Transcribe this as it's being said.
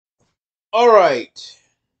All right.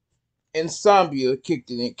 Insomnia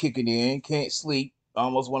kicking in. Can't sleep.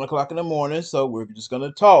 Almost 1 o'clock in the morning. So we're just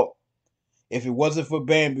gonna talk. If it wasn't for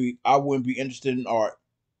Bambi, I wouldn't be interested in art.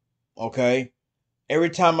 Okay. Every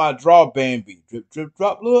time I draw Bambi, drip drip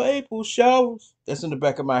drop little April showers. That's in the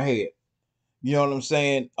back of my head. You know what I'm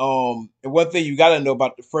saying? And one thing you gotta know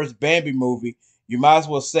about the first Bambi movie, you might as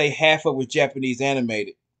well say half of it was Japanese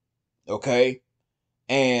animated. Okay.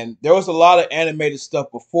 And there was a lot of animated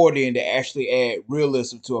stuff before then that actually add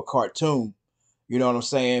realism to a cartoon. You know what I'm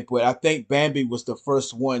saying? But I think Bambi was the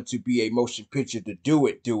first one to be a motion picture to do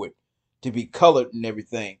it, to be colored and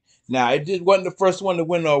everything. Now it just wasn't the first one to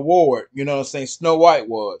win an award. You know what I'm saying? Snow White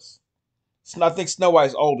was. I think Snow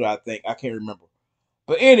White's older. I think I can't remember.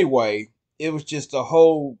 But anyway, it was just a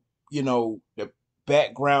whole. The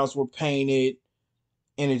backgrounds were painted,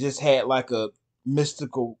 and it just had like a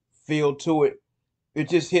mystical feel to it. It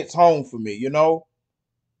just hits home for me.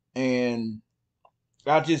 And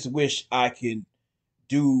I just wish I could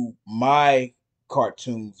do my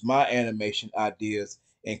cartoons, my animation ideas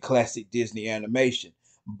in classic Disney animation.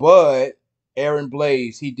 But Aaron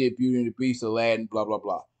Blaze, he did Beauty and the Beast, Aladdin, blah blah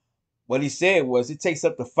blah. What he said was it takes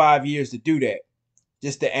up to 5 years to do that.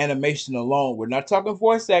 Just the animation alone. We're not talking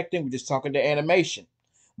voice acting, we're just talking the animation.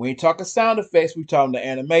 We ain't talking sound effects, we're talking the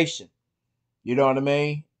animation. You know what I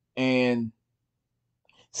mean? And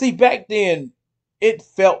see, back then, it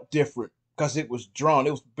felt different because it was drawn.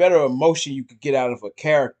 It was better emotion you could get out of a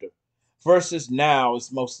character. Versus now,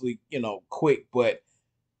 it's mostly quick. But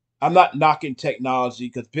I'm not knocking technology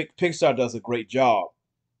because Pixar does a great job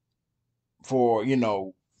for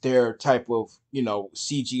their type of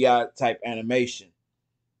CGI type animation.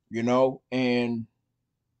 And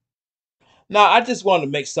now I just want to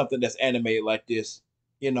make something that's animated like this.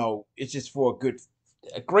 It's just for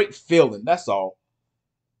a great feeling. That's all.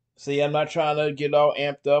 See, I'm not trying to get all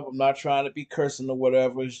amped up. I'm not trying to be cursing or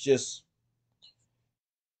whatever. It's just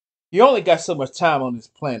you only got so much time on this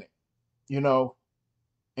planet, you know,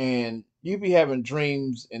 and you be having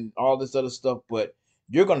dreams and all this other stuff, but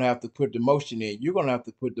you're gonna have to put the motion in. You're gonna have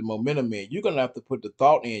to put the momentum in. You're gonna have to put the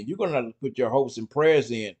thought in. You're gonna have to put your hopes and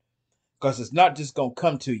prayers in, because it's not just gonna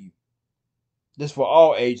come to you. This for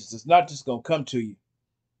all ages. It's not just gonna come to you.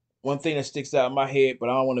 One thing that sticks out in my head, but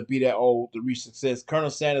I don't want to be that old to reach success.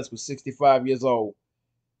 Colonel Sanders was 65 years old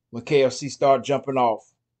when KFC started jumping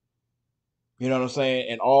off. You know what I'm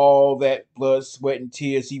saying? And all that blood, sweat, and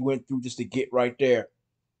tears he went through just to get right there.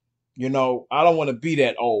 I don't want to be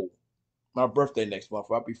that old. My birthday next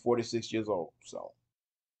month, I'll be 46 years old. So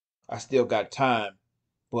I still got time.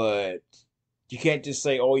 But you can't just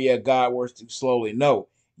say, oh, yeah, God works too slowly. No,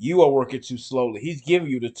 you are working too slowly. He's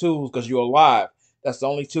giving you the tools because you're alive. That's the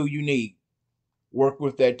only tool you need. Work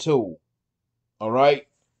with that tool. All right?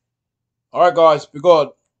 All right, guys, be good.